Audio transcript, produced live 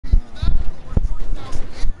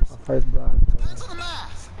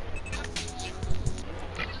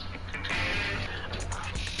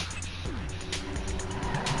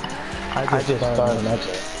I just started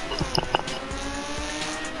matching.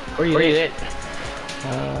 Where you at?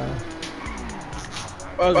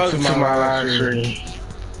 Welcome to my live stream.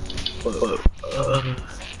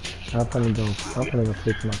 I'm finna go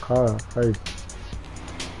fix my car up first.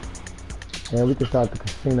 And we can start the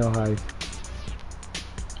casino heist.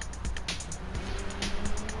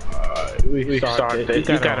 We started.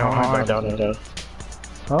 You got it hard, don't it, though?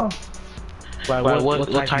 Huh? Like,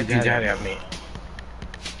 what type you got at me?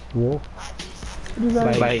 Wolf? What is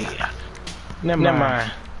that? Like, never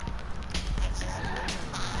mind.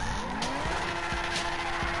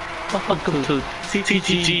 Welcome to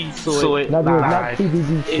TTG Sweat Not Live.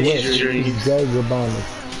 TTG It's Sweat. It's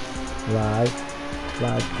JAYYGABBANA7's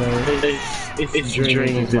live stream. It's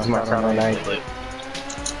dreams is my Friday night, but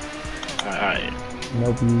alright.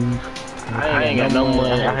 No views. I ain't got no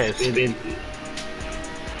money. I had spent it.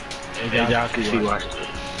 And y'all can see watch it.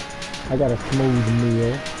 I got a smooth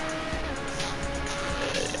meal.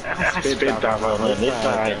 I spent all my money. It's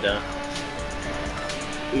alright though.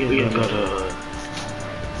 We can go to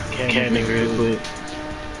Candy real quick.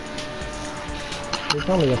 There's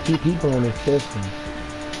only a few people in this session.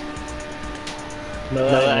 No,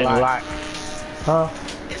 that ain't a lot. Huh?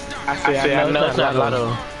 I know it's not a lot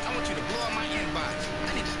of.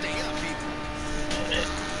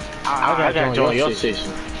 I gotta join your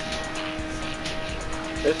session.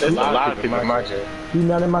 There's a lot of people in my gym. You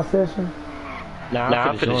not in my session? Nah,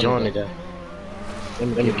 I'm finna join it though.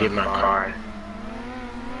 Let me get my card.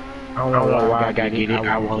 I don't know why I gotta get it.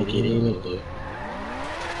 I won't get in it, but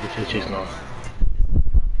it's just not.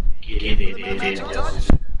 Get it.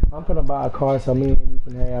 I'm gonna buy a car so me and you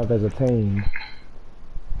can have as a team.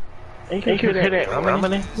 You can hear that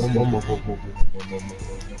rumbling?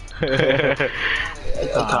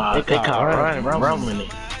 They call rumbling.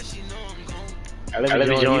 Let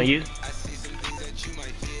me join you.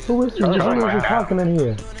 Who is talking in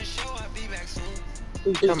here?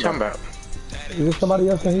 What you talking about? Is there somebody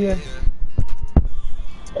else in here?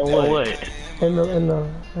 What? In the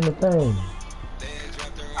thing.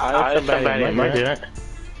 Somebody in my joint.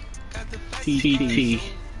 TT.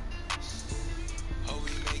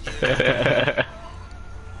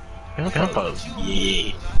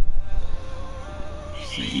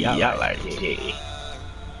 Yeah. Y'all like yeah.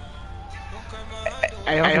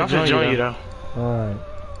 Hey, I'm gonna join you though. Alright.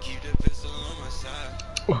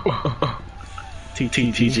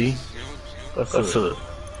 TTG. What's up?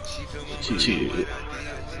 Shit.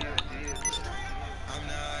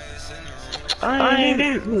 I ain't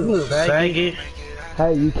it. Faggot.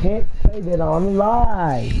 Hey, you can't say that on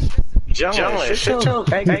live. John, shut your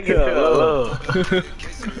faggot up.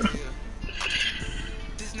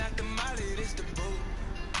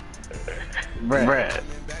 Brad,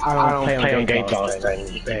 I don't play on gay balls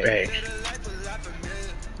thing. Bang.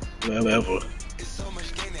 Never.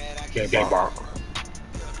 Gay ball.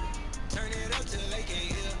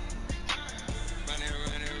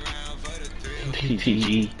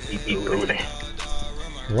 TTG.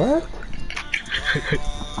 What?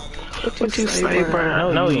 What you say, bro?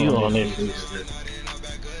 I know you on this.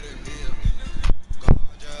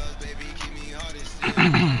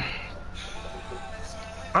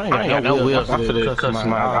 I ain't got no wheels. I'm finna customize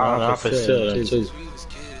my office too.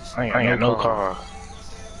 I ain't got no car.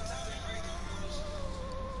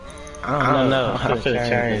 I don't know. I'm finna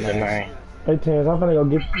change the name. Hey, Terrence, I'm finna go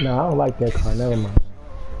get. No, I don't like that car. Never mind.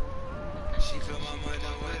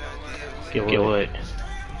 Get what?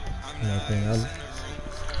 Nothing.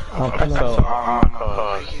 I sold all my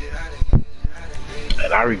cars.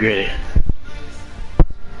 And I regret it.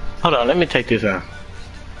 Hold on, let me take this out.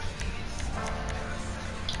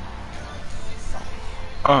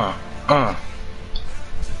 I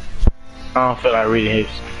don't feel like reading his.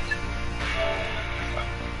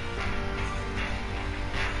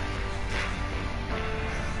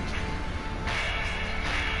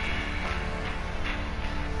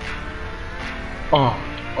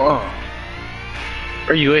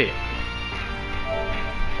 Where you at?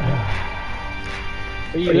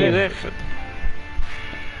 Where you at?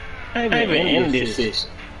 I ain't even in this session.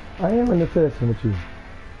 I am in the session with you.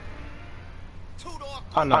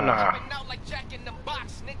 Oh no.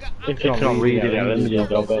 If you don't read it out, let me just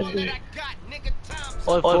go back to it.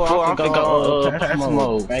 Or I can go pass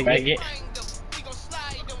mode. Faggot.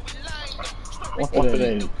 What's the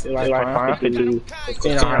name? Like 5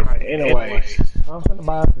 anyway. I'm finna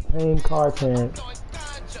buy us the same car, Terrence.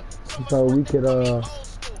 So we could,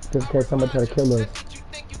 just in case somebody try to kill us.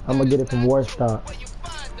 I'm gonna get it from Warstock.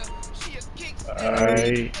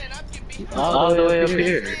 Alright. All the way up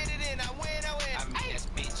here.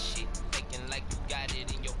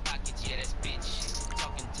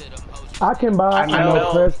 I can buy an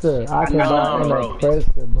oppressor. I can buy an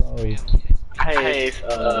oppressor, bro. Hey,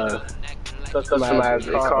 customize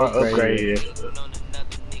the car upgrade.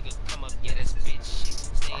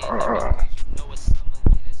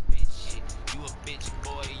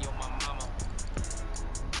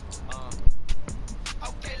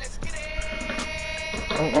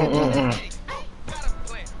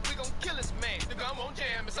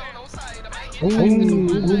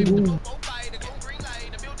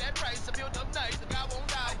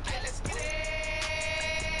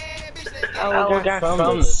 I got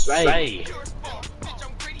something to say.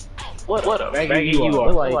 What a faggot you are.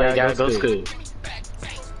 Look like you gotta go to school.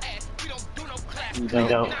 You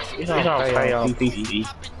don't pay on PC.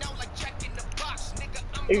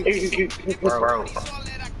 Bro.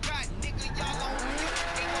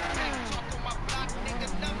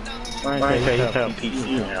 I ain't say you PC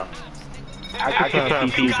now. I can turn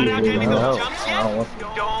PC now. I don't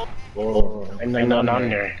want ain't nothing on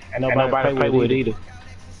there. Ain't nobody play with it either.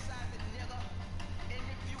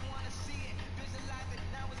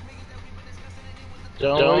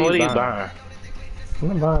 John, what are you buying? I'm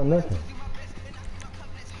not buying nothing.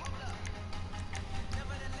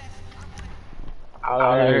 All I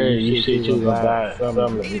heard you said you was buying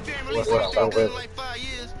something. What's up with it?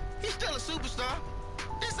 He's still a superstar.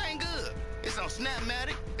 This ain't good. It's on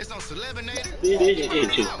Snapmatic. It's on Celebinator.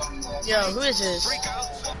 Yo, who is this?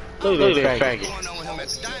 Look at this faggot.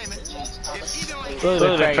 Look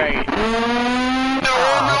at this faggot.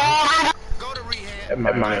 Go to rehab.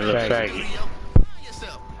 That might look faggot.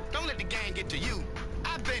 Don't let the gang get to you.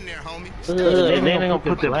 I've been there, homie. And then they gonna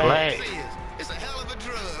put the black. It's a hell of a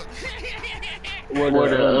drug.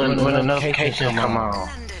 When the notification come on.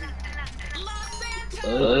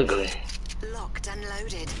 Ugly. Locked and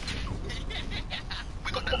loaded.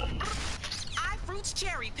 iFruits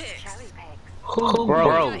cherry picks. Who,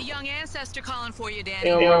 bro? Young ancestor calling for you, Danny.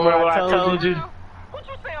 You remember what I told you? What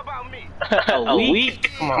you say about me? A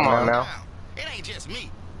week? Come on now. It ain't just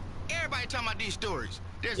me. Everybody talking about these stories.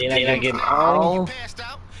 There's They ain't getting on. on. Passed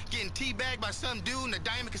out, getting teabagged by some dude in the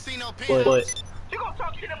Diamond Casino pen. But You gonna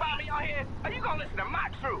talk shit about me on here, or you gonna listen to my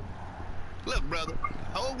truth? Look, brother,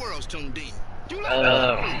 the whole world's tuned in. You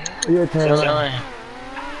Your turn.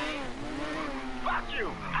 fuck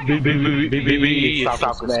you. BBB,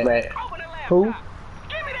 stop smack. Who?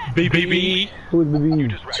 BBB, Who's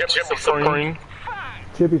BB? Chip Supreme.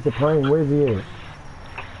 Chippy Supreme. Where's he at?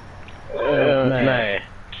 Man.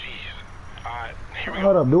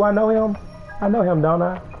 Hold up. Do I know him? I know him, don't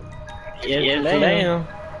I? Yes, ma'am.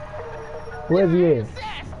 Where's he at?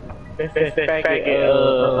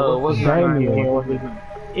 What's his name?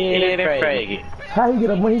 Yeah, that faggot. How he get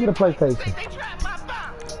up? When he get a PlayStation?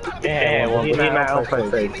 Yeah, well, he not on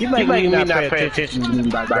PlayStation. You make me not pay attention to me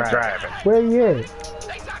by driving. Where he at?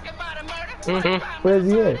 Where's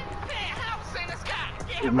he at?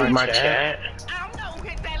 My chat.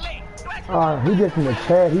 He just in the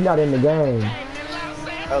chat. He not in the game.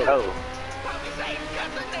 Oh.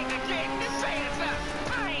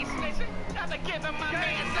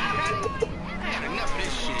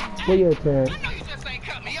 Where you at, Terrence?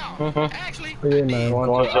 Where you at, man?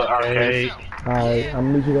 Going to the arcade. Alright, I'm gonna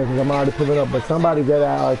meet you guys because I'm already pulling up, but somebody's at the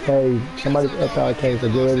arcade. Somebody's at the arcade, so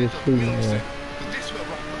get ready to shoot, man.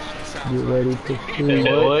 Get ready to shoot.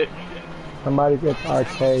 What? Somebody's at the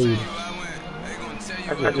arcade.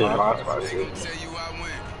 I just lost my shit.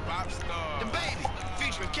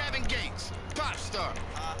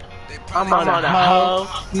 I'm on a whole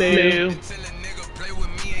new.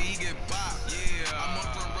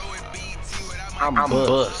 I'm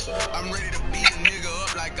bust.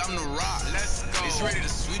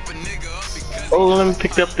 Oh, let me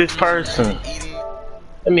pick up this person.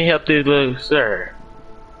 Let me help this little sir.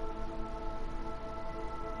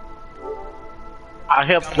 I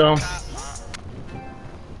helped them.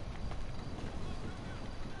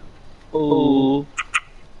 Ooh.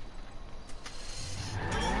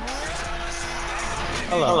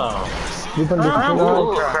 Hello. You put this thing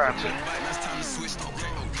on?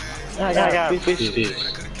 I got fish this.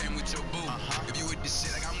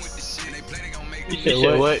 You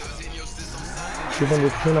said what? You put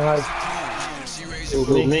this tuna house?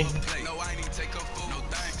 With me?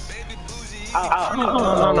 I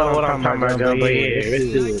don't know what I'm talking about, but yeah, let's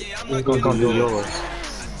do it. We're gonna do yours.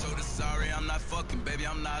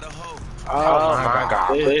 Oh my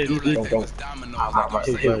god.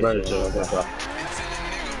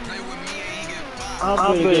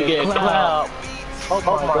 I'm gonna get clapped. Oh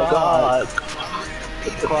my god.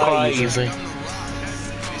 It's crazy.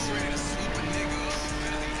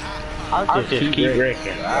 I'll just keep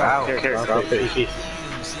wrecking. I don't care.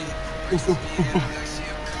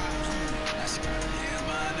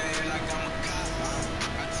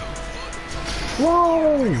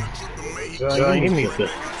 Whoa! Give me the.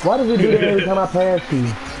 Why does it do that every time I pass you?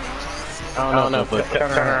 I don't know, but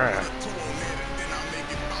turn around.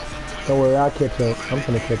 Don't worry, I'll catch up. I'm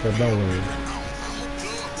gonna catch up, don't worry.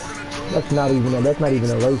 That's not even a race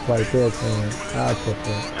right there, man. I'll catch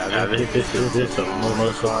up. This is a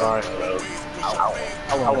muscle car, so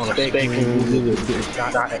I want to expect you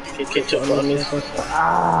to catch up on this one.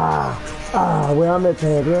 Where I'm at,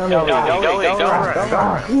 Chance. Where I'm at.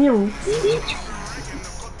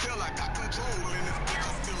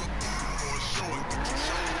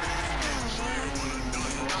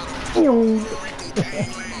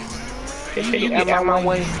 Can you get out of my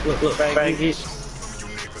way? Look, faggot.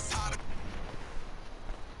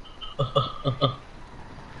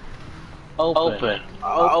 Open.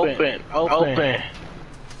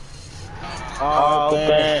 Oh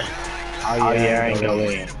yeah, I ain't going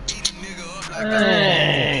in.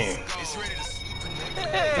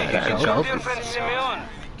 Dear friend Simeon,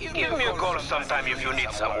 give me a call sometime if you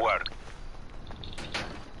need some work.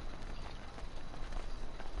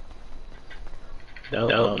 No.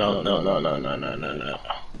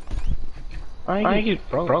 I ain't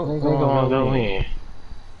broke. Gonna go in.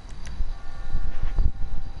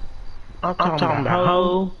 I'm talking about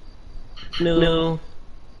hoe, new,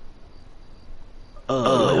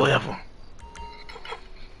 whatever.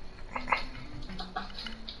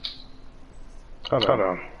 Hold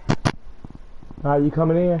on. You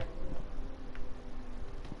coming in?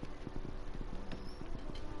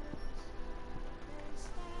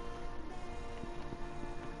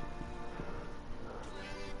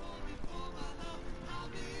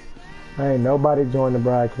 Ain't nobody joined the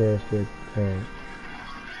broadcast yet.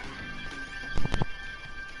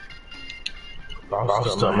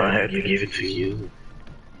 Lost them, I had to give it to you.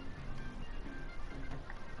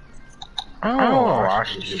 I don't want to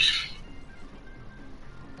watch this.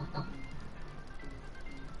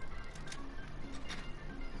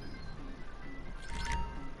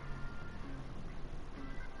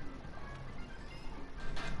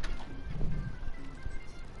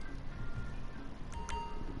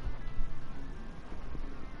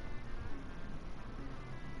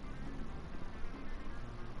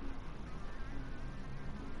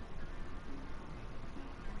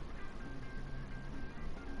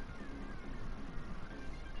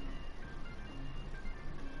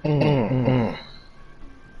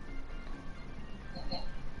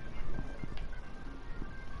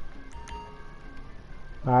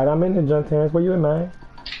 Alright, I'm in the junk, Terrence. Where you at, man?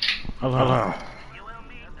 Hold on. You will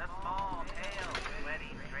meet a small, pale,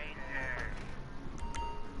 sweaty stranger.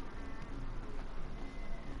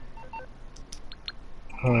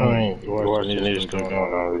 Alright, watching this going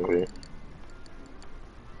on real quick.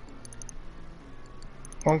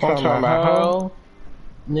 I'm talking about hoe,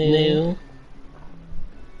 new.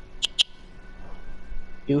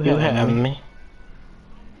 You have me.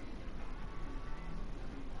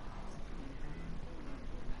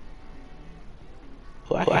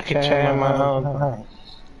 Well, I can change my own mind.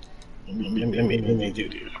 Let me do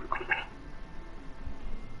this real quick.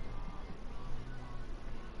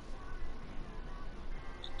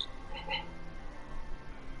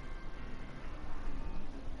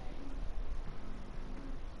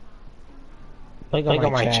 Look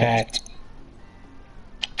at my chat.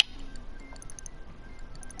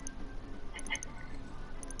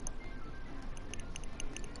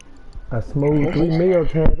 A smooth 3 mil,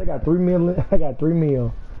 Terrence. I got 3 mil. I got 3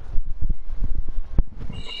 mil.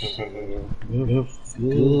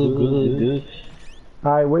 Good.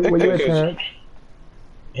 Alright, where you at, Terrence?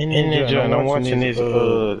 In the joint, I'm watching this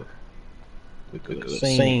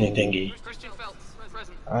scene thingy.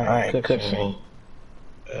 Alright, cutscene.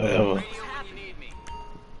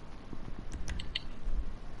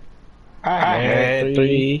 I had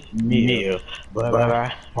 3 mil, but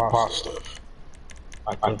I bought stuff.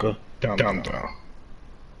 Like a dumb.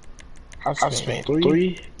 I spent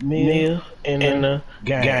 3 mil in the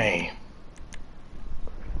game.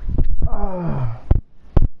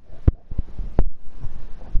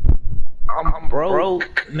 I'm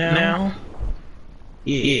broke now.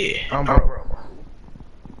 Yeah, I'm broke.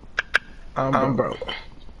 I'm broke.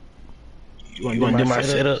 You wanna do my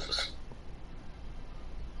setups?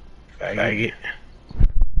 Faggot.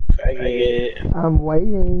 I'm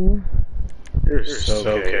waiting. You're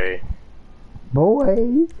so gay.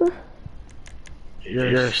 Boys.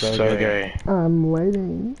 You're so gay. I'm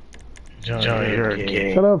waiting. John, you're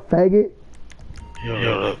gay. Shut up, faggot.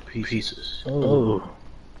 You're pieces. Ooh.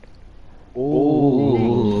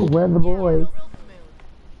 Where the boys?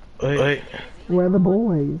 Wait. Where the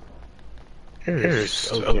boys? You're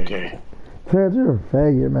so gay. Ted, you're a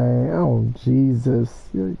faggot, man. Oh, Jesus.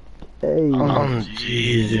 Hey. Oh,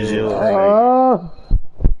 Jesus. Oh.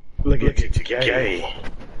 Look at the gay.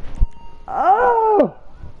 Oh.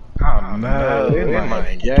 Oh, no. That's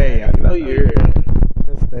my gay. I know you're.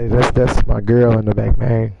 That's my girl in the back,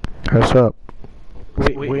 man. What's up?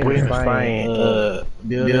 We're in the same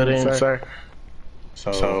building, sir.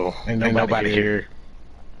 So ain't nobody here.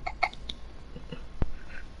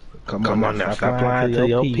 Come on now, stop lying to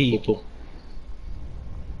your people.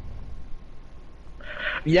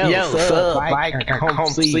 Yo, sir, like, come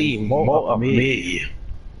see more of me.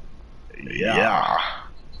 Yeah.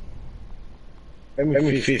 Let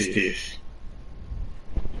me fix this.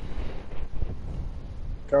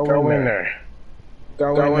 Go in there.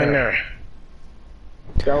 Go in there.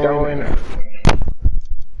 Go in there.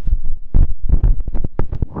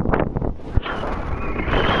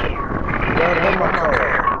 Go to my car.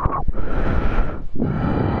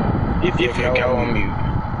 If you go on mute.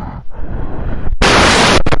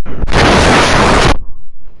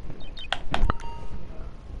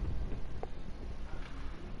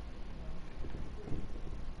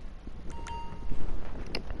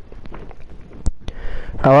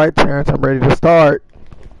 All right, Terrence, I'm ready to start.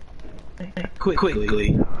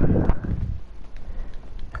 Quickly.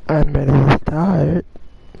 I'm ready to start.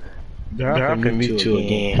 I can mute you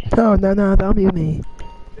again. No, don't mute me.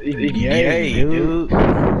 Yay, dude.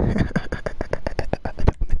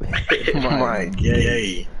 My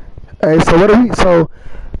gay. Hey, so what do we? So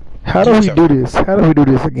how do we do this? How do we do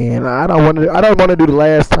this again? I don't want to do the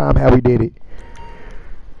last time how we did it.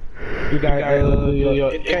 You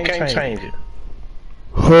gotta can't change it.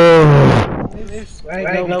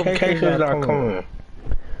 Ain't no notifications.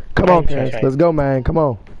 Come on, Terrence. Let's go, man. Come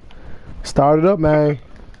on. Start it up, man.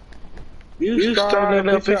 You started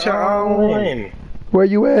up at your own lane. Where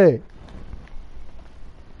you at?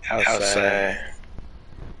 Outside.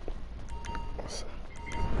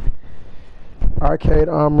 Arcade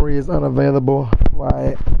Armory is unavailable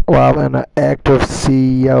while in an active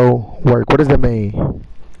CEO work. What does that mean?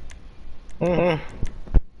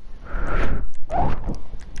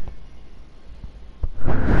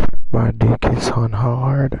 My dick is on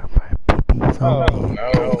hard. My pee-pee's on me.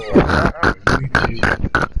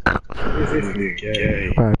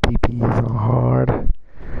 My pee-pee's on hard.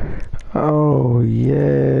 Oh,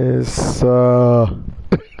 yes. Oh,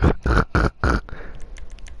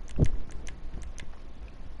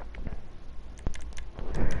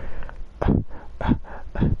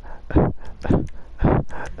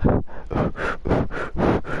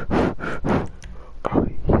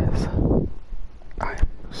 yes. I'm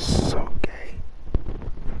so gay.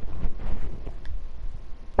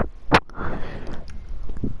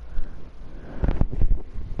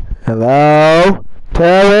 Hello?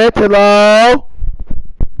 Terrence, hello?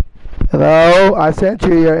 Hello? I sent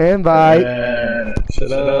you your invite.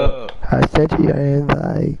 Shut up. I sent you your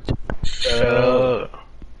invite. Shut up.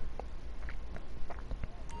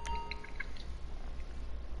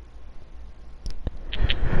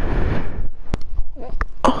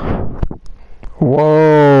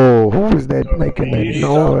 Whoa, who is that making that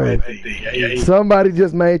noise? Somebody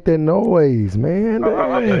just made that noise, man.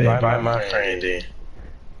 Invite my friend in.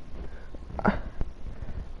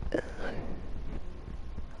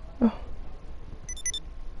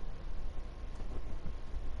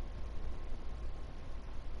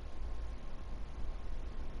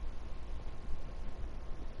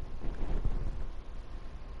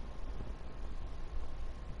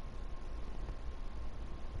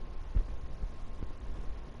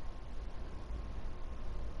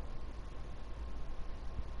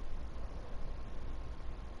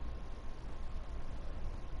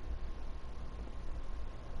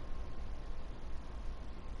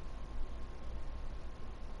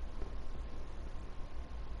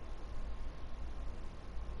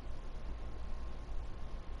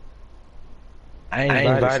 I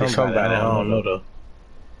ain't invited somebody. I don't know though.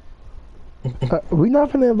 We not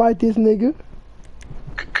finna invite this nigga.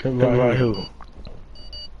 Invite who?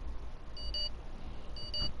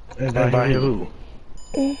 Invite who?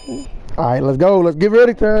 Alright, let's go. Let's get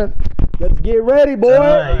ready, Terrence. Let's get ready,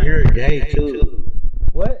 boy. You're gay too.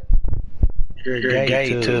 What? You're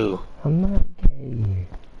gay too. I'm not gay.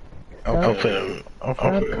 I'm finna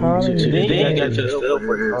calling you. Then you got your stuff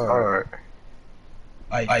working hard.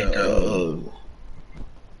 Like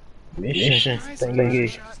mission thing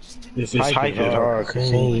is hype is hard because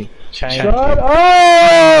he changed. Shut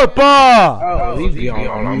up! Oh, he's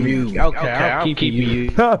on mute. Okay, I'll keep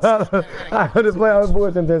you. I'll just play on the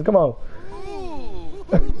board sometimes. Come on.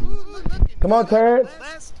 Come on, Terrence.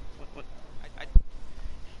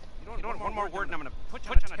 You don't want one more word and I'm gonna put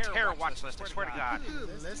you on a terror watch list, I swear to God.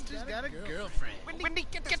 Lester's got a girlfriend. Wendy,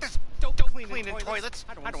 get this cleaning toilets.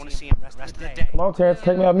 I don't want to see him the rest of the day. Come on, Terrence,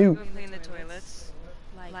 take me off mute. Clean the toilets.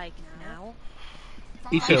 Like now?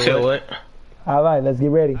 He said what? All right, let's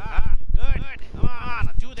get ready. Good. Come on,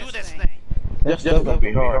 do this thing. That's gonna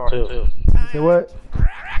be hard too. Say what?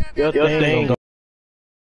 Your thing.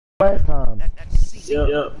 Last time.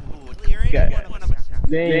 Yep.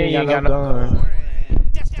 They ain't got no gun.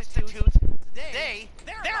 Destitute. Today,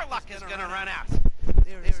 their luck is gonna run out.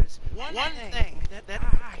 There is one thing that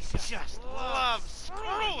I just love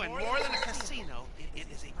screwing more than a casino. It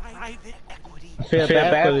is a private equity. Feel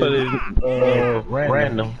bad for this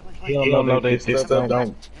random. He don't know they stuff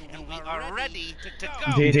don't. And we are ready to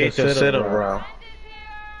go. Did to sit around.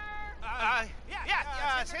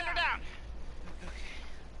 Send her down.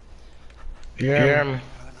 You hear me?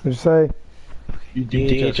 What you say? You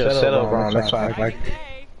did your setup wrong. That's why I like it.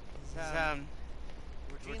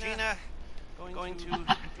 Regina, going to.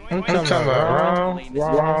 I'm talking about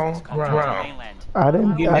wrong. I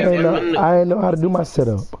didn't know how to do my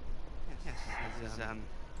setup.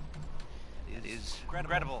 It is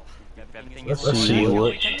regrettable. Let's see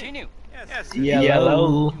what. Continue. Yes.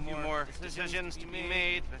 Yellow. A few more decisions to be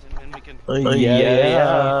made, and we can.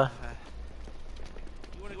 Yeah.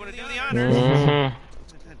 You want to do the honors?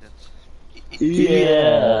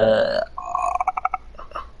 Yeah.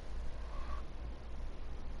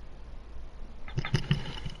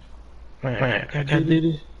 Man, can I do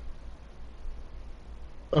this?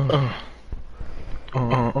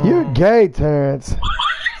 You're gay, Terrence.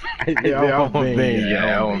 Yeah, I'm being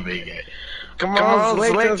gay. Come on,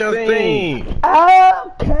 select your thing.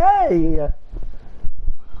 Okay.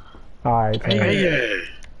 Alright, Hey.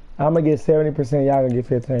 I'm gonna get 70%, y'all gonna get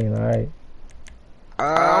 15, alright?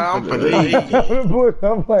 I'm for these.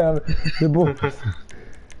 I'm playing the boy.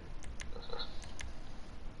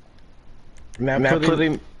 Now put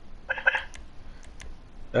him.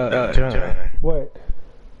 John, What?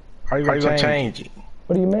 how you gonna change it?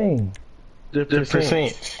 What do you mean? The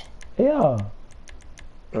percent. Yeah.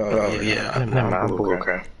 Oh yeah, I'm not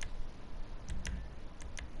okay.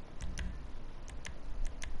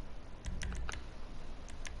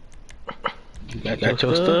 You got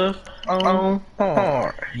your stuff on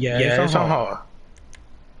hard. Yeah, it's on hard.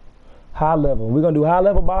 High level. We're gonna do high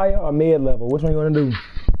level buyer or mid level? Which one you wanna do?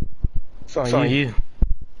 It's on you.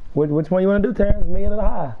 Which one you wanna do, Terrence? Mid or the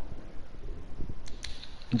high?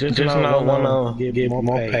 Just wanna get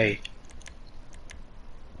more pay.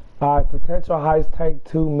 Alright, potential heist take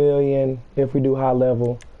 2 million if we do high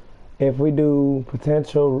level. If we do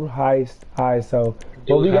potential heist, alright, so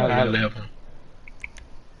what we got? High level.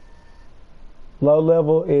 Low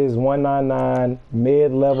level is 199,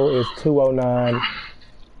 mid level is 209.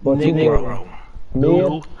 Well, Negro.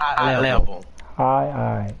 mid, High level. high,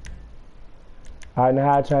 alright. Alright, now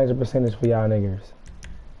how I change the percentage for y'all niggers?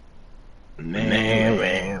 Man.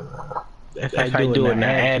 That's how you do it now.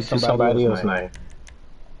 Add to somebody else's name.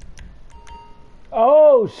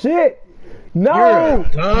 Oh shit! No! You're a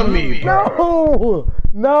dummy, bro.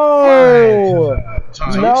 No!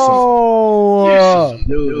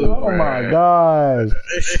 Dude, Oh my gosh.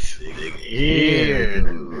 Yeah.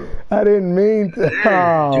 I didn't mean to.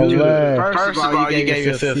 Oh, Dude, man. first of all, you gave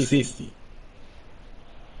yourself 60.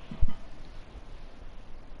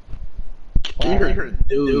 You're a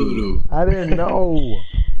dude. I didn't know.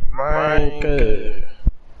 My God.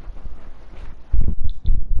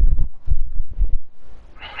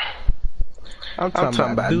 I'm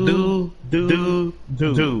talking about do.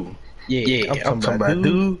 Yeah, I'm talking about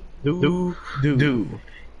do.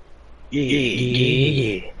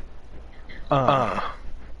 Yeah.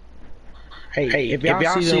 Hey, if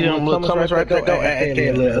y'all see them little comments right there, go add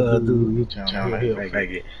that little dude. You trying to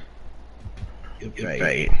fake it. He'll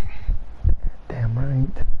fake it. Damn right.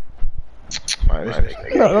 Right,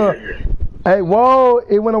 Hey, whoa!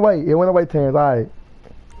 It went away. It went away, Terrence.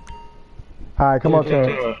 Alright, come on,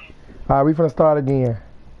 Terrence. Alright, we finna start again.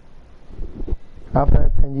 I'm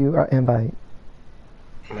finna send you an invite.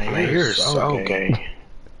 Man, you're so gay.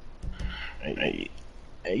 Hey,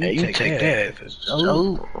 you take that as a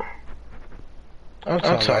joke. I'm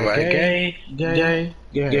talking about gay.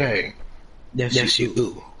 That's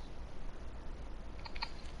you.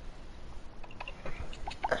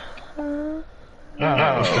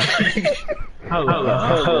 Hold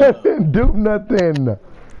on. Didn't do nothing.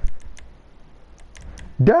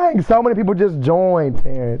 Dang, so many people just joined,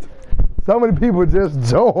 Terrence. So many people just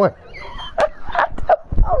joined.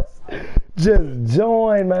 Just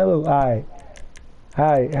join, man. Look, alright.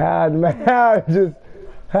 How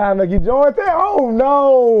make you join there? Oh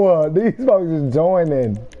no! These folks just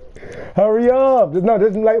joining. Hurry up! Just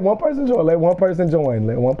let one person join. Let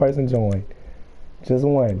one person join. Just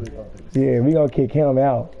one. Yeah, we gonna kick him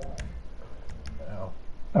out.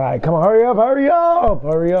 All right, come on, hurry up,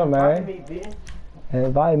 man.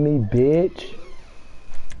 Invite me, bitch.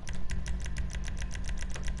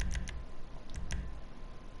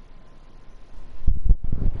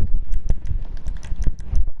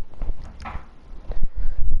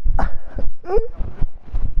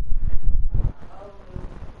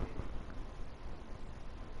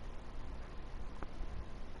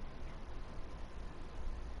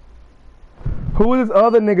 Who is this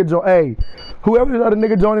other nigga join? Hey, whoever this other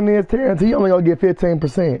nigga joining is Terrence, he only gonna get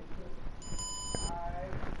 15%.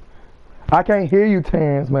 I can't hear you,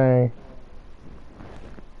 Terrence, man.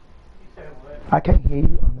 I can't hear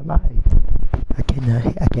you on the mic. I can't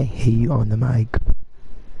hear you on the mic.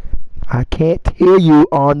 I can't hear you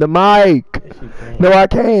on the mic. No, I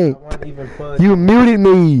can't. You muted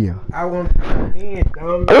me. I want to come in,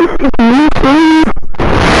 dumb.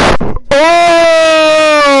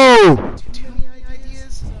 Oh!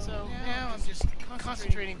 So now I'm just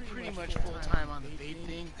concentrating pretty much full time on the vape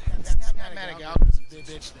thing. That snapmatic algorithm's a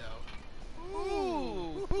bitch though.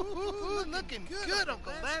 Ooh, looking good,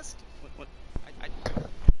 Uncle Lest. What?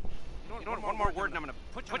 You know what? One more word, and I'm gonna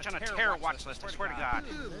put you on a terror watch list. I swear to God.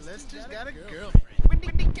 Lester's got a girlfriend.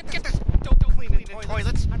 Wendy, get this dope cleaning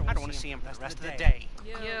toilets. I don't want to see him the rest of the day.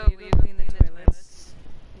 Yo, we clean the toilets.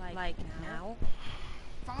 Like now?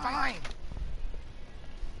 Fine.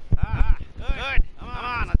 Good. Come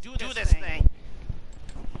on, let's do this thing.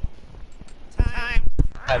 Time.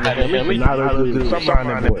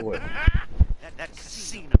 That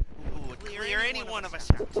casino would clear any one of us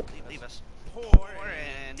out. Leave us poor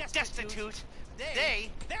and destitute.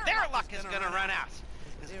 Their luck is gonna run out.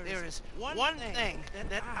 There is one thing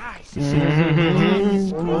that I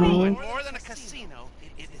see more than a casino.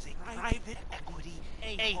 It is a private equity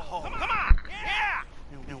a-hole. Come on! Yeah!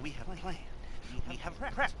 No, we have planned. We have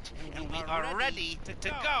prepped, and we are ready to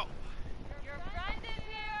go. Your friend is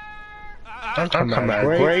here! Don't come back,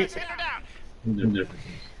 great. Sit her down.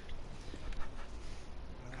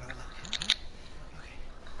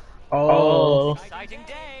 Oh. Exciting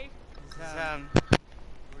day. Is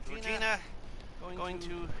Regina going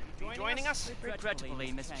to be joining us?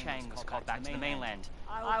 Regrettably, Miss Chang was called back to the mainland.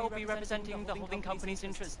 I will be representing the holding company's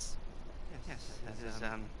interests. Yes,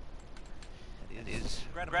 that is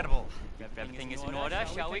regrettable. If everything is in order,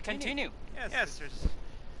 shall we continue? Yes, there's a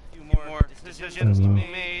few more decisions to be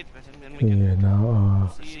made, but then we can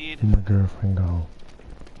proceed. My girlfriend gone.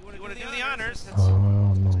 You want to do the honors? I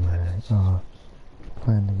don't know, man.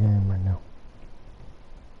 Playing the game right now.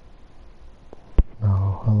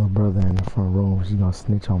 No, her little brother in the front room. She's gonna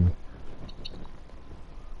snitch on me.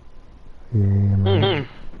 Yeah, man.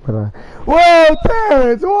 But whoa,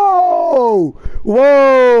 Terrence! Whoa!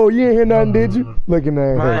 Whoa! You ain't hear nothing, did you? Look at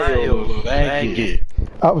that.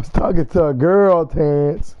 I was talking to a girl,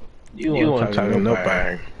 Terrence. You weren't talking to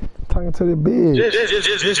nobody. Talking to the bitch.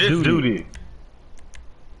 Just do this.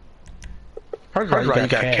 First of all, you got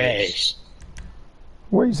cash.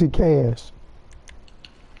 Where you see cash?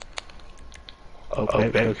 Okay,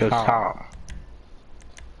 back to the top.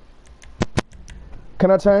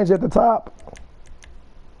 Can I change at the top?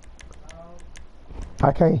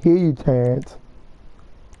 I can't hear you, Terrence.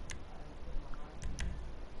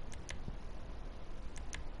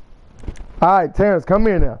 Alright, Terrence, come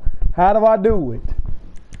here now. How do I do it?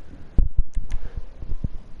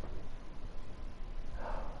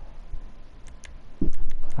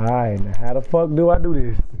 Alright, now how the fuck do I do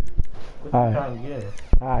this?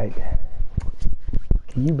 Alright.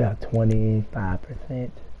 Can you about 25%?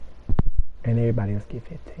 And everybody else get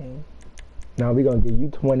 15. Now we gonna give you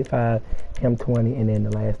 25, him 20, and then the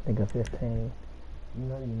last nigga 15. You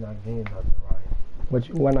know you're not getting nothing, right?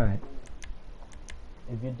 Why not?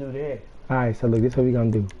 If you do that, Alright, so look, this is what we gonna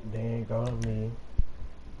do. then go to me.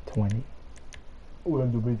 20. We're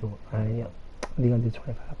gonna do big one. Alright, yeah. We gonna do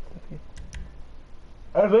 25%.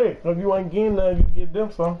 That's it. If you ain't getting none, you get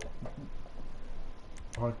them some.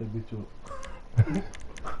 Alright, that bitch up.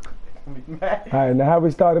 Alright, now how we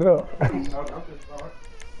start it up? I'm just sorry.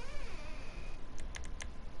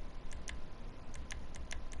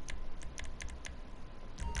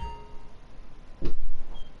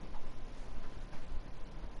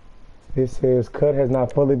 It says cut has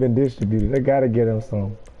not fully been distributed. I gotta get him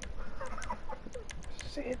some.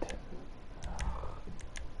 Shit.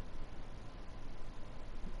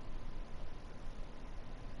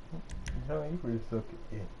 No, you pretty suck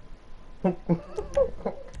it.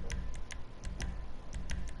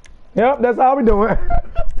 Yep, that's all we doing.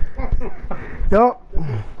 Yep.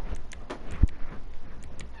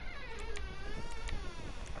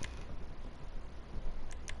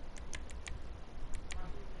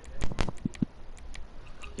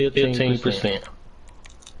 15%.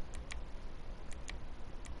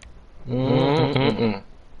 Mm-mm-mm.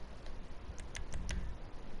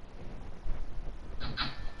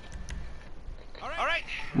 All right,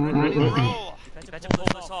 ready to roll. You better pull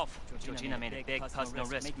this off. Georgina made a big personal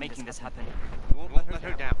risk making this happen. Won't let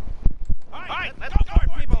her down. All right, let's go for it,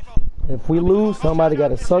 people. If we lose, somebody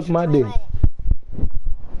gotta suck my dick.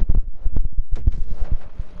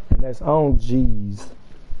 And that's on G's.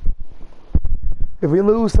 If we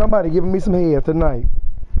lose, somebody giving me some head tonight.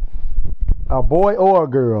 A boy or a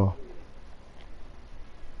girl.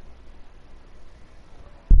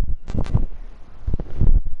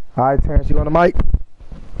 Alright, Terrence, you on the mic?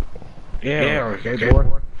 Yeah, okay, boy.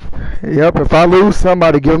 Yep, if I lose,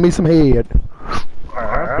 somebody give me some head.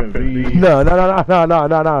 No.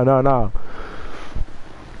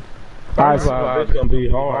 Alright, so it's gonna be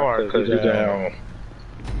hard because you're down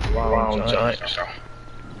wrong joint. So.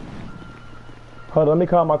 Hold on, let me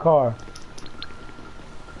call my car.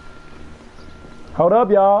 Hold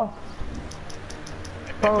up, y'all.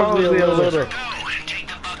 Probably a little.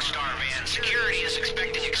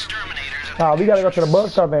 Oh, we gotta go to the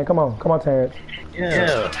Buckstar van. Come on, Terrence. Yeah.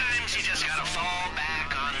 Sometimes you just gotta fall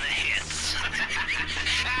back on the hits. I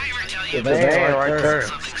ever tell you The van right there.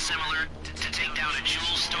 something similar to take down a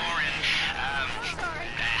jewel store and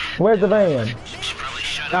Where's the van? should probably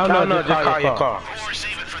shut up No, just call your car. or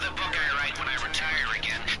save it for the book I write when I retire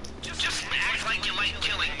again. Just act like you like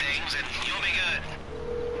killing things and you'll be good.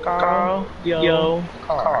 Call your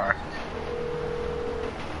car.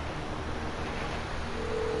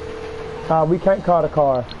 We can't call the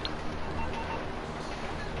car.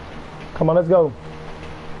 Come on, let's go.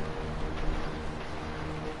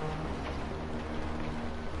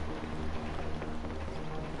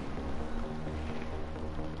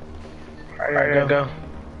 I gotta go.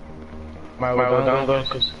 Might well go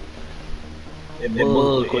because it's a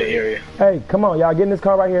bug area. Hey, come on, y'all. Get in this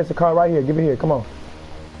car right here. It's a car right here. Give it here. Come on.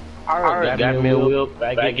 I already got me a wheel.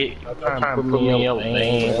 Back it. I'm trying to put me in a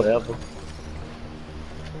van, whatever.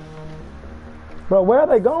 Bro, where are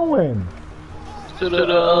they going? To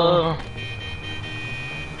the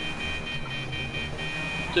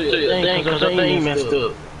thing, because the thing messed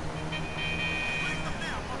up.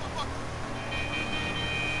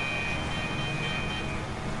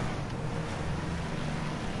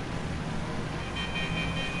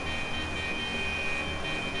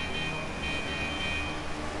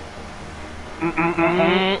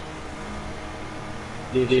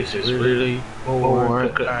 This is really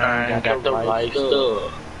boring, cause I ain't got the right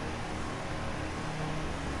stuff.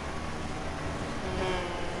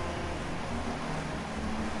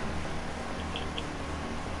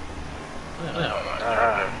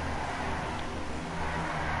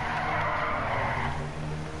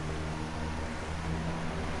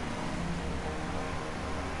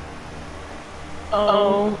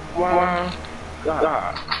 Oh my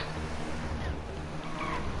God.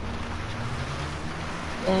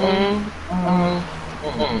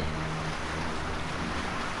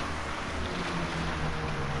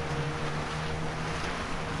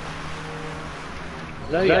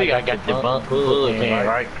 Now you got the bump hood thing,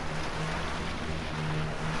 right?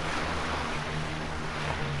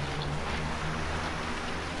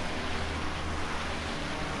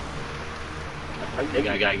 I think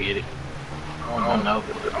I gotta get it. I don't know.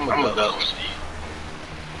 I'm gonna go.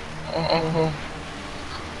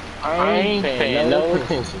 I ain't paying no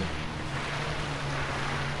attention.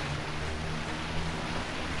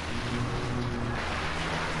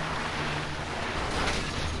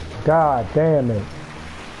 God damn it.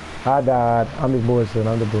 I died. I'm just bullshitting.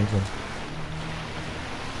 I'm just bullshitting.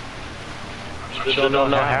 I still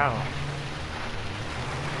don't know how.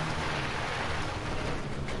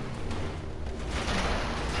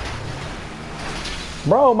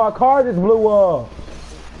 Bro, my car just blew up.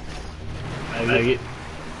 I like it.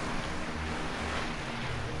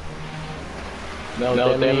 Know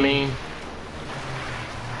what that mean?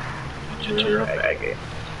 Turn back in.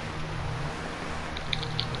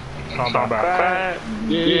 Talking about pride?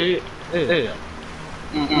 Yeah.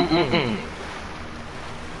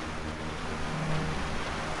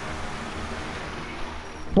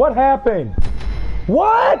 What happened?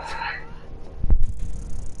 What?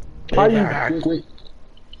 Are you?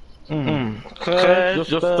 Cause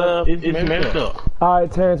your stuff is messed up.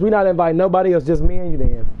 Alright, Terrence, we not inviting nobody else, just me and you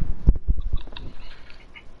then.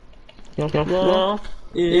 Your stuff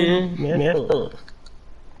is messed up.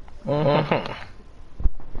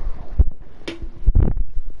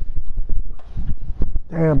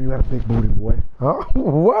 Damn, you got a big booty, boy. Huh?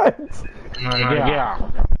 What? Yeah.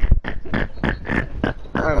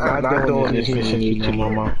 I'm not doing this mission no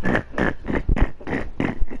more.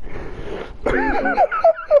 Dude,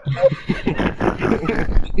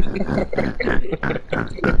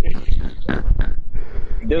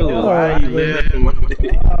 why you laughing?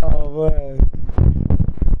 Oh man.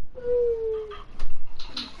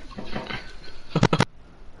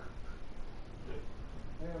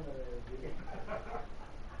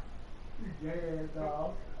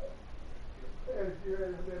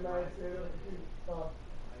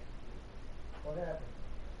 What happened?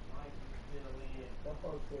 That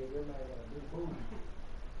folks said they're not gonna do booty.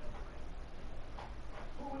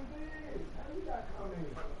 Who is this? How you got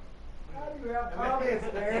comments? How do you have comments,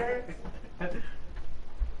 man?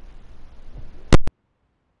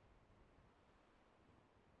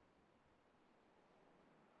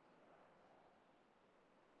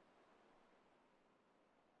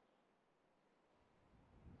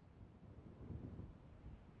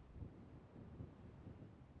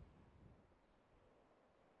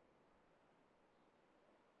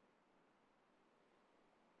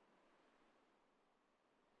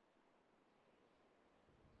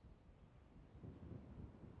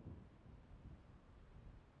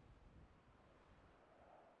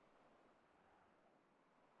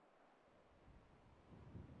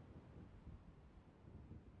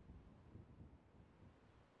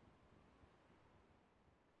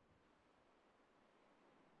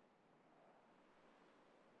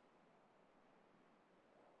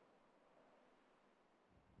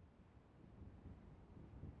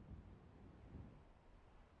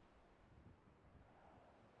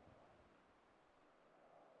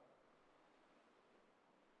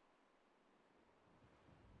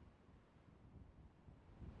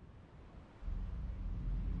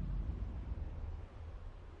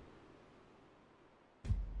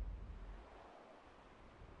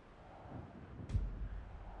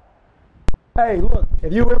 Hey, look,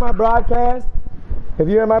 if you're in my broadcast,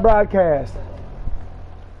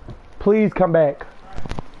 please come back.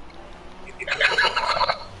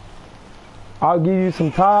 I'll give you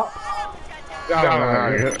some tops.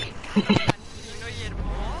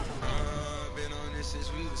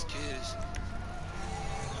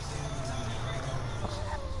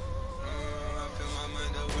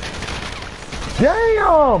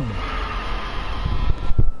 Damn!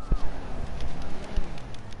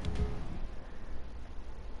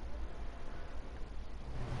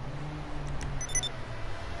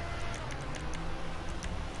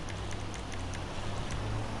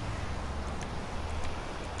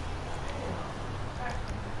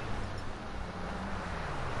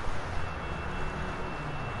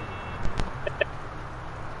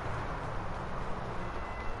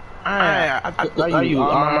 I thought you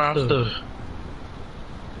all my stuff.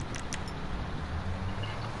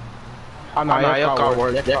 Oh no, your car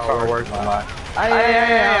works. That car works a lot.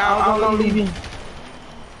 Hey, I'm gonna leave you.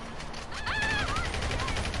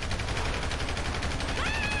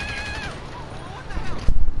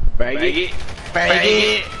 Bag it.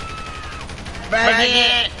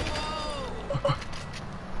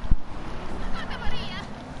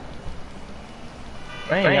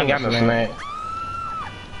 I ain't got no snack.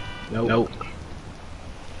 Nope.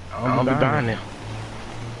 I don't be buying them.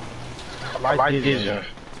 I like this one.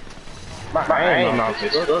 My aim off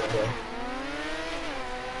this stuff though.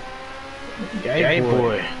 Gay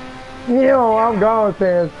boy. Yo, I'm gone,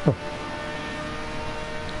 fans.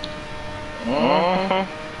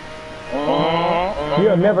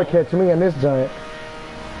 You'll never catch me in this giant.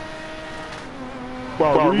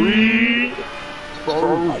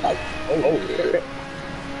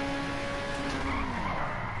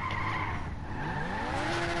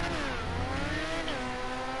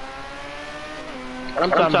 I'm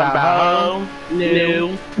talking about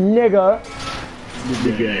new nigga.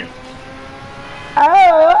 The game.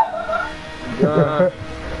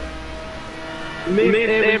 Miss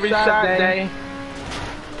every Saturday.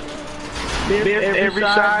 Miss every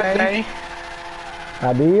Saturday.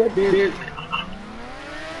 I did.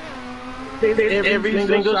 Miss every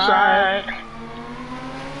single side.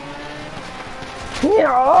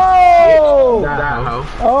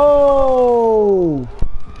 Oh!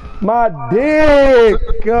 My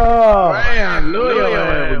dick! Man, I knew you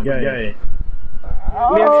were gay.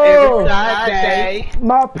 Oh! Every Saturday.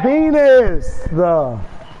 My penis!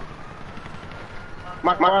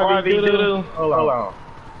 My car doo-doo. Hold on.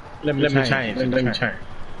 Let me change.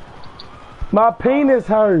 My penis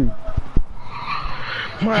hurt.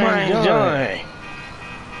 My joint.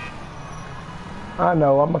 I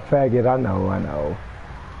know, I'm a faggot. I know.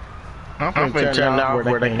 I'm finna turn off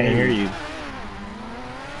where they can't hear you.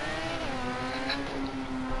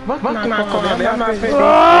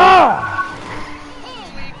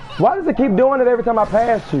 Why does it keep doing it every time I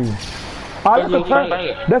pass you?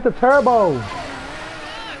 That's a turbo.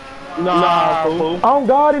 Nah, fool. Oh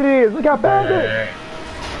God, it is. Look how fast it is.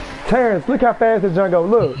 Terrence, look how fast this junk go.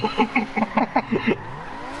 Look.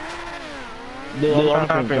 Dude, I'm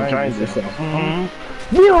trying to change this.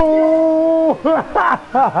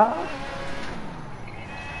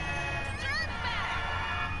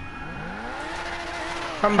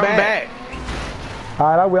 Come back.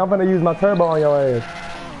 Alright, I'm gonna use my turbo on your ass.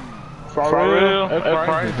 For real? That's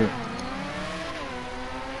crazy.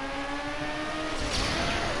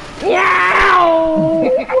 Yow!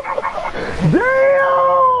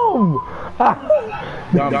 Damn!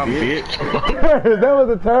 Dumb bitch. That was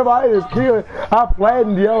a turbo. I just killed it. I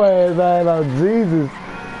flattened your ass, man. Oh, Jesus.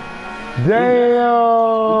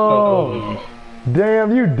 Damn.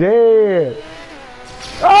 Damn, you dead.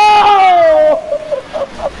 Oh!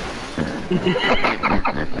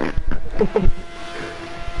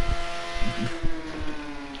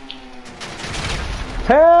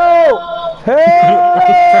 Help!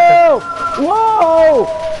 Help! Whoa!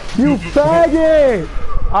 You faggot!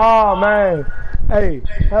 Oh man. Hey,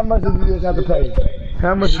 how much did you just have to pay?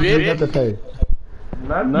 How much did you just have to pay?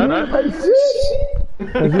 None. Pay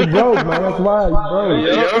shit. Cause you broke, man. That's why you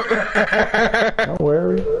broke. Don't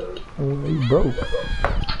worry. You broke.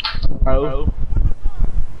 Oh.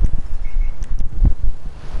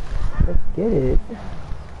 Let's get it.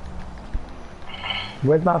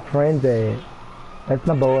 Where's my friends at? That's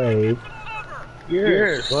my boy.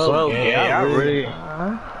 You're so gay. I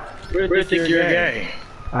really think you're gay.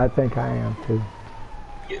 I think I am too.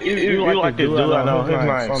 You like to do I know his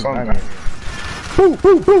name sometimes. Boo,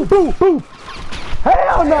 boo, boo, boo, boo!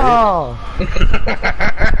 Hell no!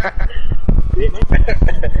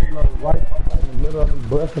 Right in the middle of the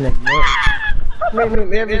bus and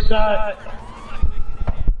Every shot.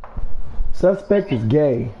 Suspect is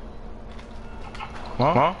gay.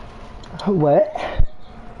 Huh? What?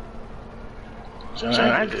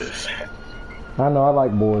 I know I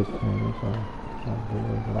like boys. I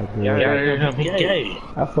like girls. Yeah, gay.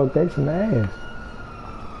 I fucked they some ass.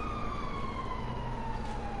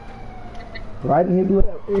 Right in his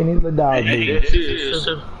little dog booty.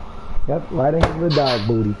 Yep, right in his little dog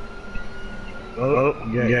booty. Oh,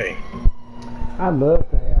 gay. I love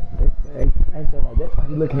that. Ain't that like that's why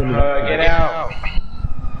you looking at me. Get out.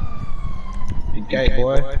 You gay,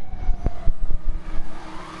 boy.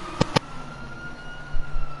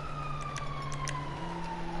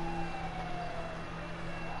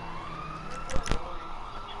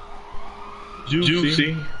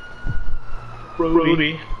 Juicy.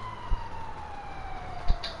 Fruity.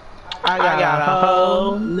 I got a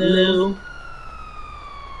whole new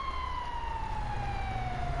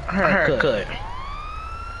haircut.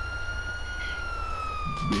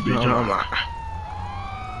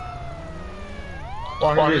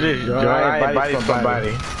 What is this? I ain't biting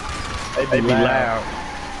somebody. They be loud.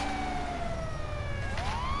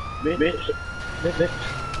 Bitch.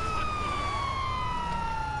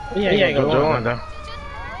 He ain't gonna join though.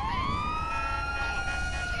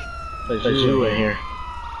 Cause you in here.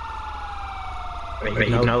 He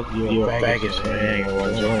know you a faggot, so he ain't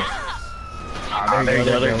gonna join. There you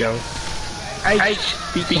go.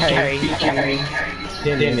 HBK.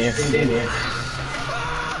 Then HBK.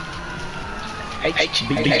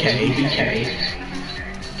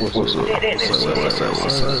 What's up?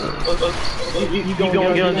 You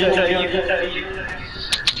gonna get on JJ?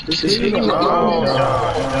 This is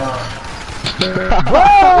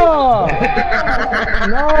Oh!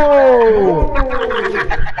 No!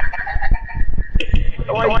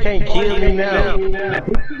 Why you can't kill me now?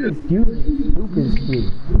 You stupid shit.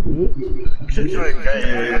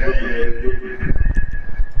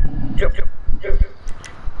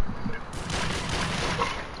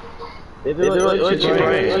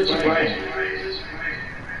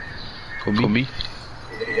 For me?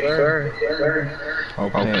 Sir.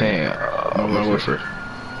 Okay. I'm a whisper.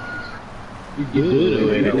 You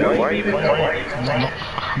good? Why are you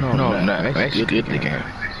No, I'm not. That's good again.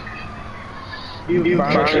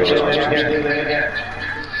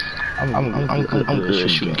 I'm good at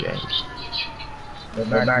shooting games.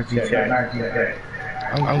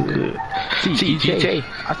 I'm good. See, GJ,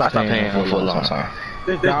 I stopped playing him for a long time.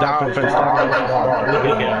 This dog for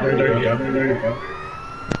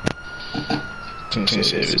Team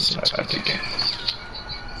service, I think.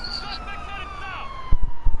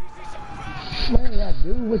 What did I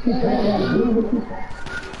do? What you trying to do?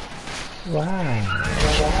 Wow.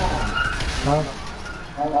 Huh?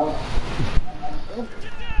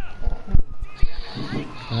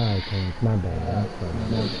 Alright, Terrence, my bad. I'm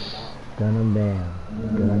sorry. Gun him down.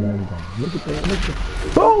 Gun him down. Look at that. Look at that.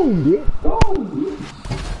 Boom, bitch. Boom.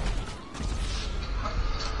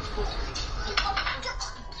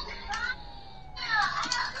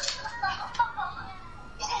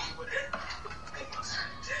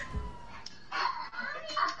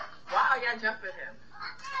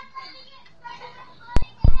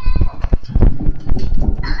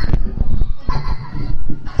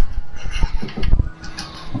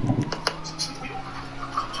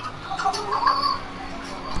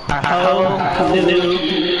 You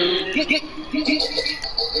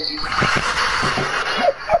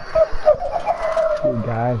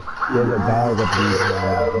guys, there's a bag of these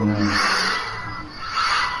guys.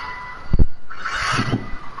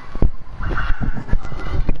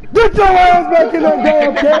 Get your ass back in that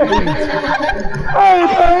damn cage! Hey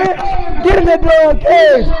man! Get in that damn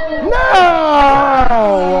cage! No!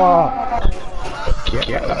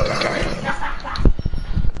 Get out the game.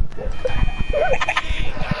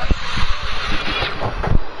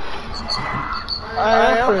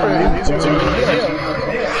 I am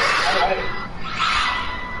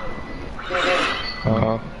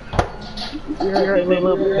You're a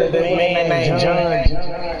little bit man named John.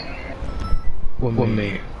 What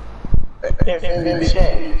man?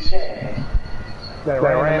 That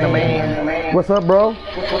random man. What's up, bro?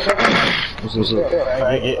 What's up?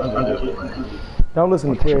 Don't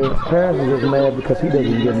listen to Terrence. Terrence is just mad because he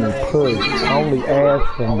doesn't get any push. Only ass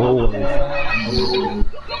from boys.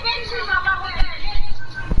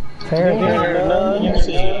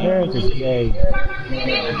 Terrence is gay.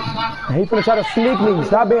 He finna try to sneak me.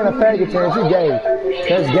 Stop being a faggot, Terrence. You gay.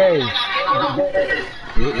 That's gay.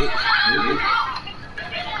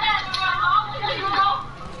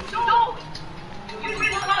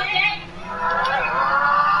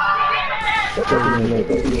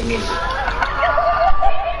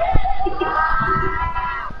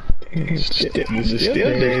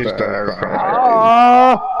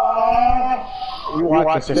 You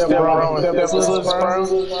watch the Step Bro and Step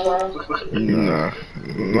Nah,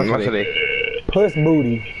 not today. Puss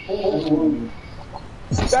booty.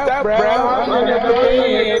 Step Bro.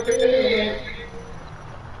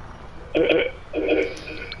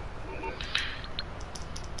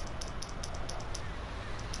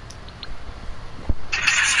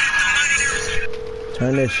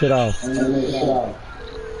 Turn that shit off.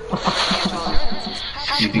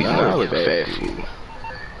 You be all fat food.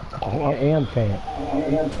 Oh, I am fat.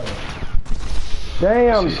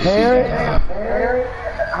 Damn, Terrence.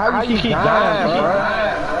 How you keep dying, bro?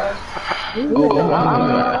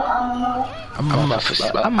 I'm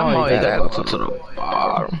always got to the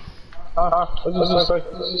bottom.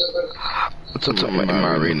 What's up in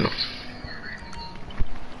my arena?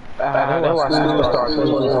 I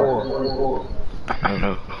don't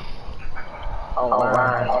know.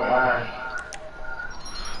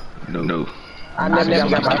 No. I never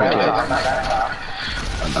got my cat.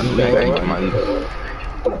 I know they ain't my either.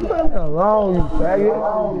 Alone, you faggot.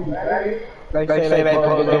 They say they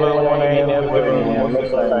supposed to do it when they ain't never doing it.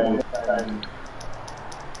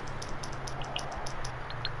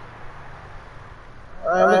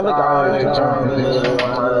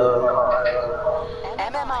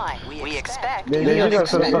 MMI, we expect.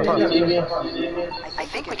 I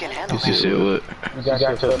think we can handle You said what? You got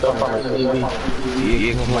your stuff on the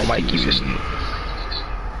TV. Yeah, Mike, you listening.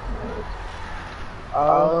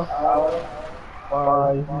 I'm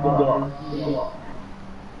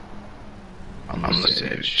a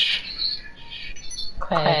savage.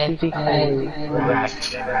 Classy.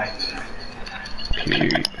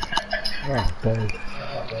 Period. Oh, babe.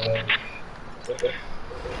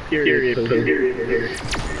 Period.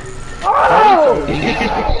 Oh!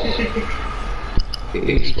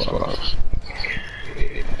 Xbox.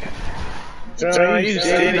 John, you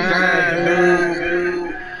steady dying,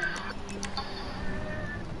 dude.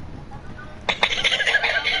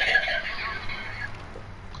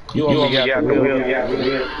 You only got the wheel.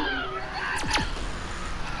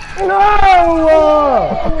 No!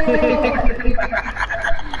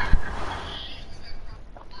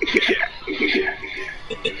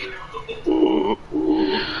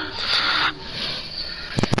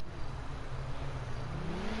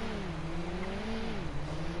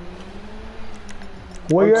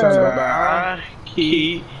 I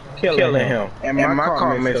keep killing him. And my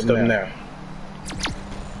car messed up now.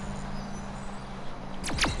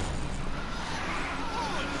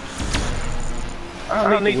 I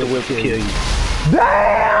don't need the whip to kill you.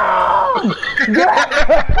 Damn!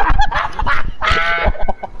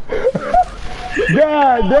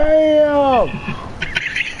 God damn!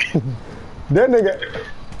 That nigga.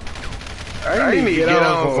 I need to get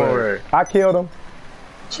on for it. I killed him.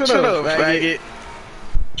 Shut up, faggot.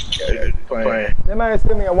 That man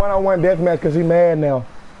sent me a one-on-one deathmatch because he mad now.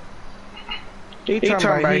 He talking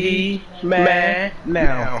about he mad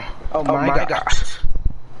now. Oh my God.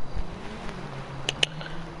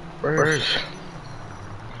 Where's...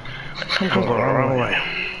 I'm going the wrong way.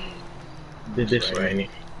 This way, ain't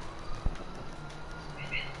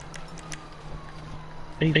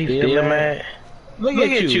he? He still mad? Look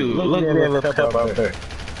at you. Look at that little cup out there.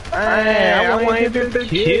 I want him to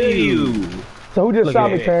kill you. So who just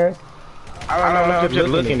shot me, Terrence? I don't know, I'm just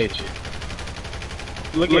looking at you.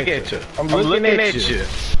 Look at you. I'm looking at you.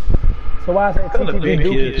 So why I say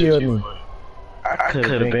TTG killed me? I could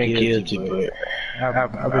have been guilty, but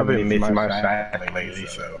I've been missing my shot lately,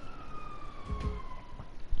 so.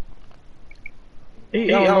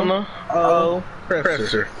 He owner. Oh,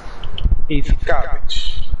 Presser. He's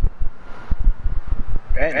garbage.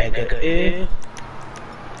 That nigga is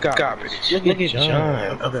garbage. Look at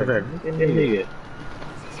John up there. Look at that nigga.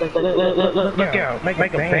 Look out.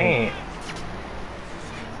 Make a band.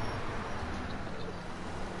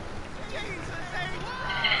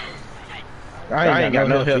 I ain't got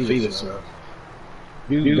no health either, so.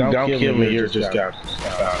 You don't kill me, you're just got.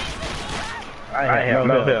 I have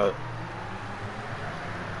no health.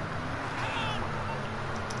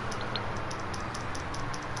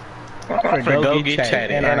 I'm finna go get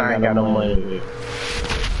chatted, and I ain't got no money.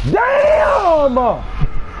 Damn!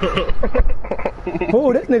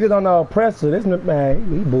 Fool, this nigga's on the oppressor. This man,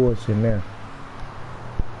 he bullshit now.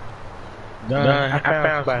 I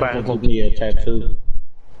found somebody who can get a tattoo.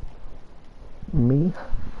 Me?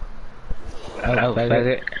 Oh,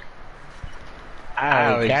 it. I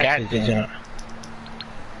already got the jump.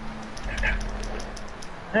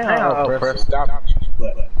 I'll press stop.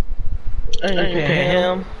 I ain't paying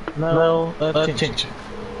him no attention.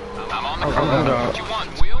 I'm gone. What you want,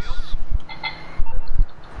 Wheels?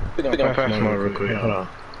 We're gonna pass him over real quick. Hold on.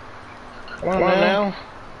 Come on now.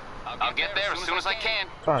 I'll get there as soon as I can.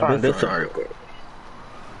 Find this article.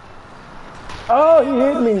 Oh, he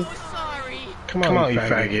hit me. Come on, you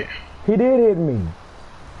faggot. He did hit me.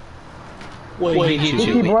 What he hit you? He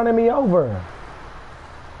keep running me over.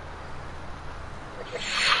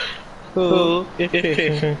 Who is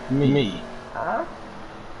fixing me? Huh?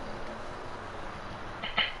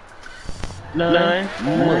 None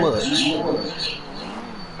much.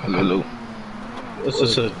 Hello.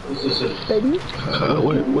 What's up? Baby?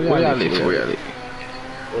 Where y'all live?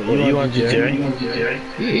 You want Jerry?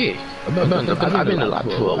 Yeah. I've been alive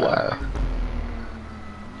for a while.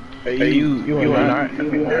 Hey, you in our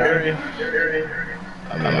area?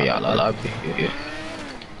 I mean, y'all alive here.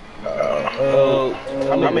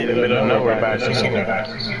 I'm in the middle of nowhere by casino.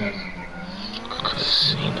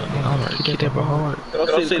 Casino? I don't get that by heart. Go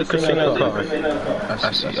see the casino car.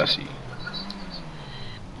 I see.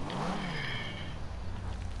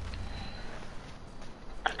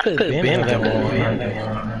 I could have been that one.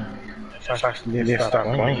 If I didn't stop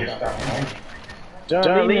playing.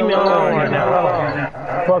 John, leave me alone right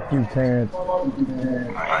now. Fuck you, Terrence. You a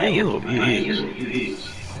bitch.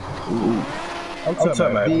 I'm talking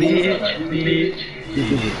about bitch.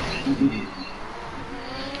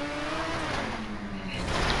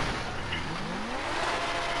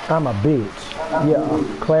 I'm a bitch. Yeah.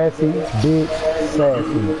 Classy, bitch,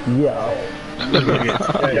 sassy. Yeah.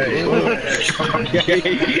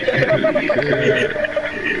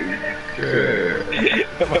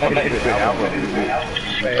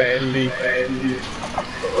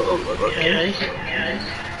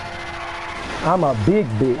 I'm a big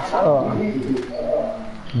bitch.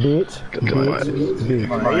 Bitch.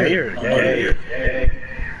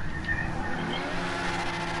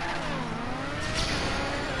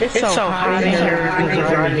 It's so hot in here.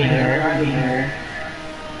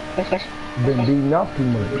 Been beating off too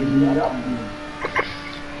much.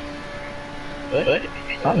 What?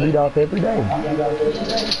 I beat off every day.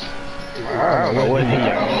 I don't know what he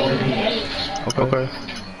got. Okay.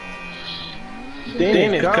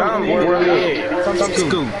 Dennis, come where we at? Some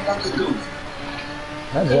scoop.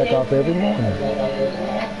 I jack off every morning.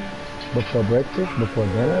 Before breakfast, before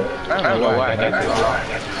dinner. I don't know why I got this.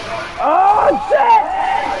 Oh shit!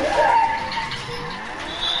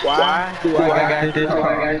 Why do I got this?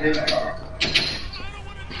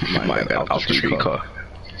 My bad, off the street car.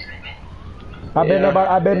 I bet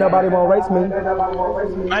nobody won't race me.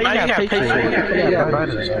 I got pay for it.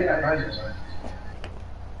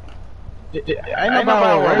 Ain't nobody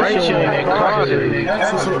won't race you in that car.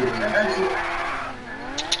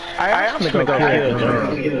 I'm gonna go kill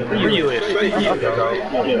John. Where you at?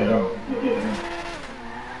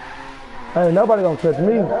 Ain't nobody gonna touch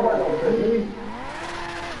me.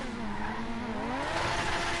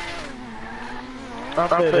 I'm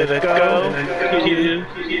finna go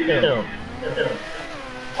kill him.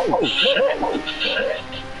 Oh shit.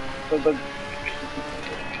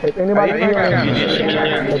 If anybody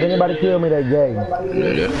kill me, they gay.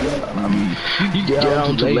 You get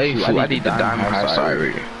out too late, fool. I need the diamond high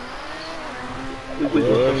siren. We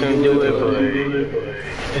love him do it, but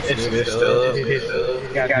it's messed up.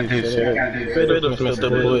 Gotta do shit. Fiddle's messed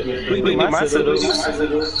up, but we can get my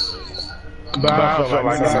fiddles. But I feel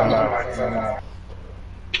like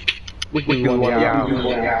We want out.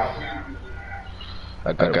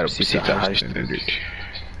 I gotta see the high standard.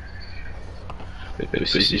 The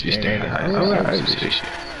Pacific standard high standard.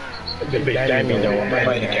 The big diamond don't want to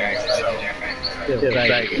play the game. It's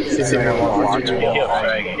like, sitting there watching me.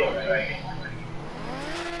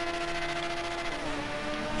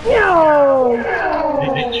 Yo!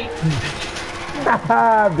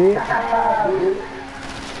 Haha, bitch.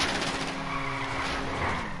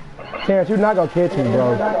 Terrence, you're not gonna catch me,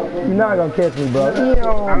 bro. You're not gonna catch me, bro.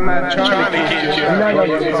 I'm not trying to catch you. You're not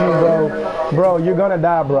gonna catch me, bro. Bro, you're gonna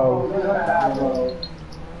die, bro.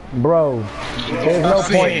 Bro, there's no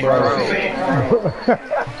point, bro.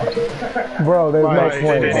 Bro, there's no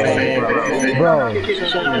point, bro.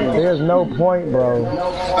 There's no point, bro.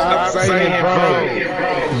 Stop saying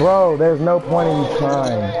bro. Bro, there's no point in you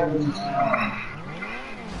trying.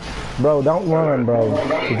 Bro, don't run, bro.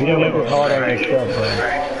 Cause you're gonna make it hard on yourself, bro.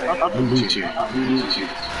 I'll beat you.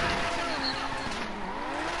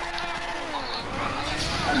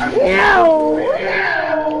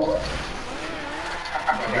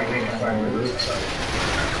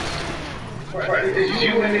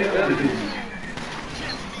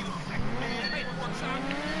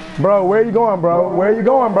 Bro, where you going, bro? Where you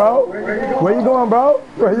going, bro? Where you going, bro?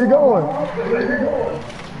 Where you going?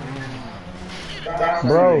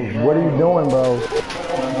 Bro, what are you doing, bro?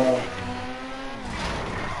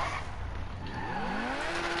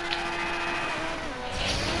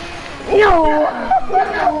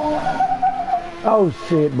 Oh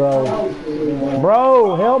shit, bro.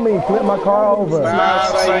 Bro, help me flip my car over.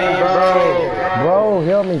 Stop saying bro. Bro,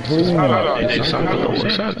 help me, please.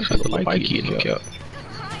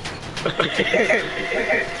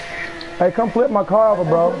 Hey, come flip my car over,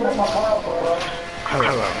 bro.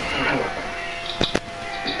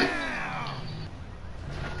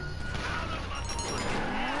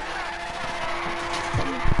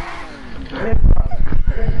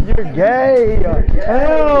 You're gay.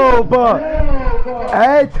 Help.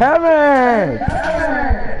 Hey, Terrence.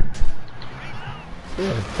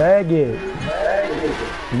 Faggot.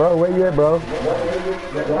 Bro, where you at, bro?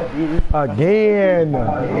 Again.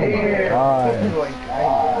 Alright.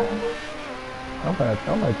 I'm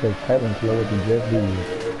gonna take Kevin to what you just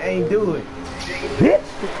did. Ain't do it. Bitch.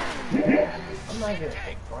 I'm not gonna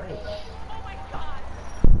take Frank.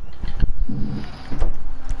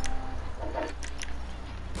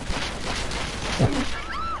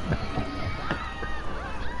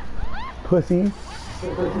 Pussy.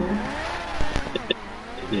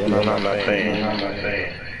 Yeah, no, I'm not saying.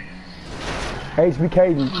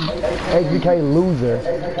 HBK loser.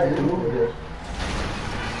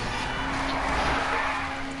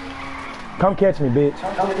 Come catch me, bitch.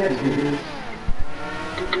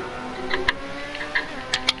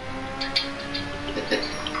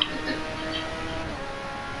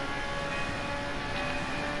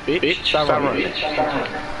 Bitch, stop running.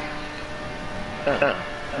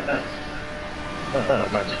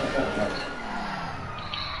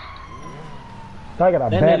 I got a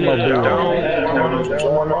bad mobile.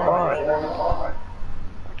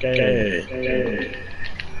 Okay.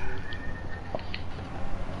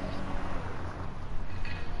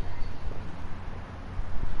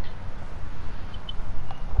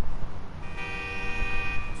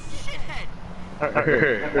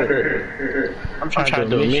 I'm trying to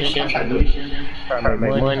do a mission. Trying to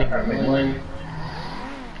make money.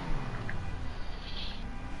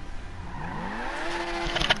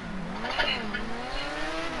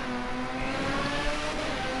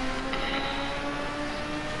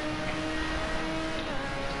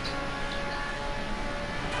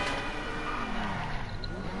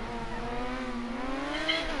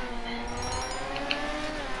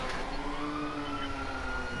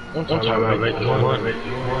 I'm talking about making money.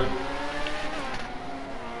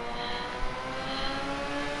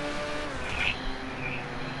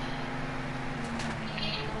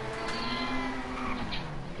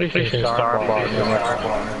 We can start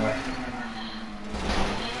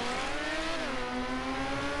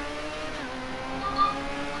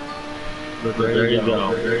But there you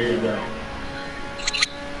go. There you go.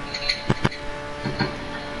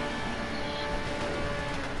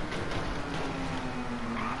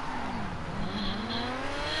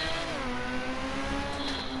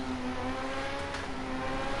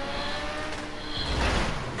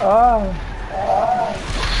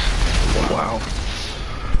 Wow.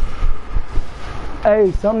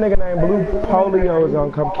 Hey, some nigga named Blue Polio is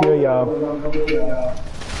gonna come kill y'all.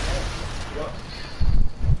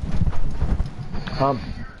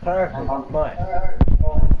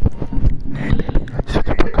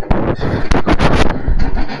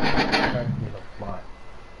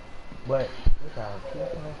 But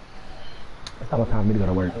It's almost time for me to go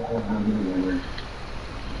to work.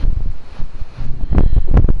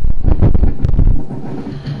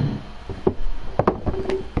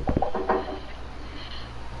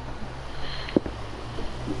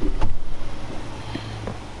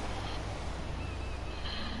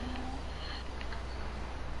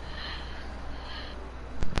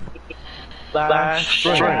 Last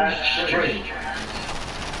string.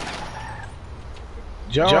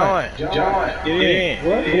 John. Get in.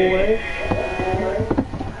 What?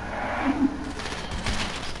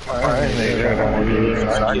 Alright, nigga.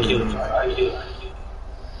 I killed you.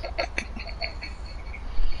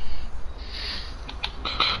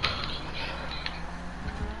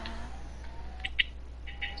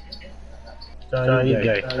 John, you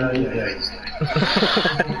gay.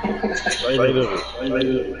 Straight up.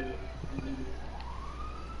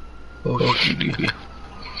 Oh, nigga.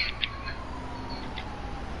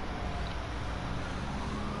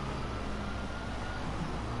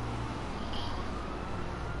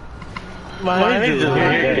 Mike,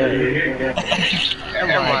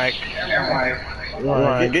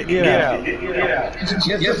 get out.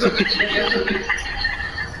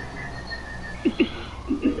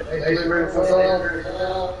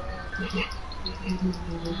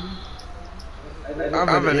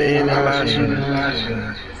 I'm gonna end the last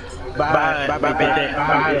one. Bye.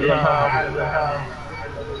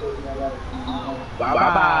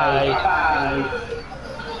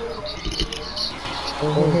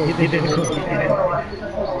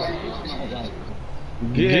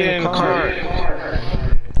 Get in the car.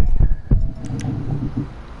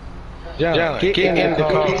 John, get in the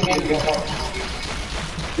car.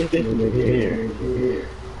 Here.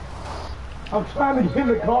 I'm trying to get in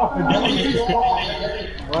the car.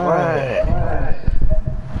 Right.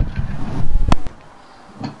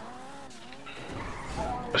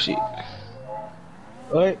 Shit.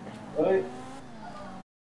 Wait.